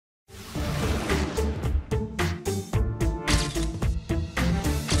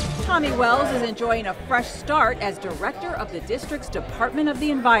Tommy Wells is enjoying a fresh start as director of the district's Department of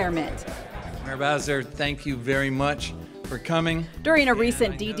the Environment. Mayor Bowser, thank you very much for coming. During a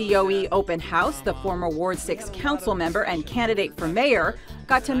recent DDOE open house, the former Ward 6 council member and candidate for mayor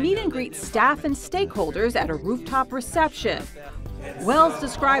got to meet and greet staff and stakeholders at a rooftop reception. Wells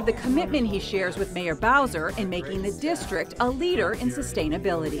described the commitment he shares with Mayor Bowser in making the district a leader in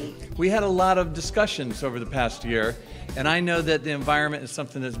sustainability. We had a lot of discussions over the past year, and I know that the environment is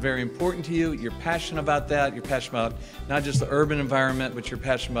something that's very important to you. You're passionate about that. You're passionate about not just the urban environment, but you're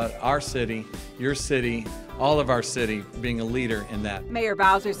passionate about our city, your city, all of our city, being a leader in that. Mayor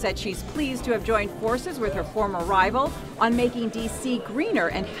Bowser said she's pleased to have joined forces with her former rival on making D.C. greener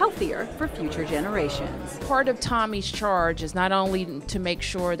and healthier for future generations. Part of Tommy's charge is not only to make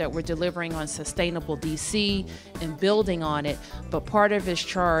sure that we're delivering on sustainable D.C. and building on it, but part of his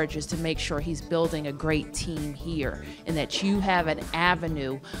charge is to make sure he's building a great team here and that you have an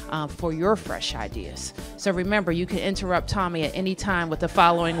avenue for your fresh ideas. So remember, you can interrupt Tommy at any time with the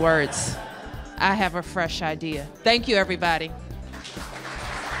following words: I have a fresh idea. Thank you, everybody.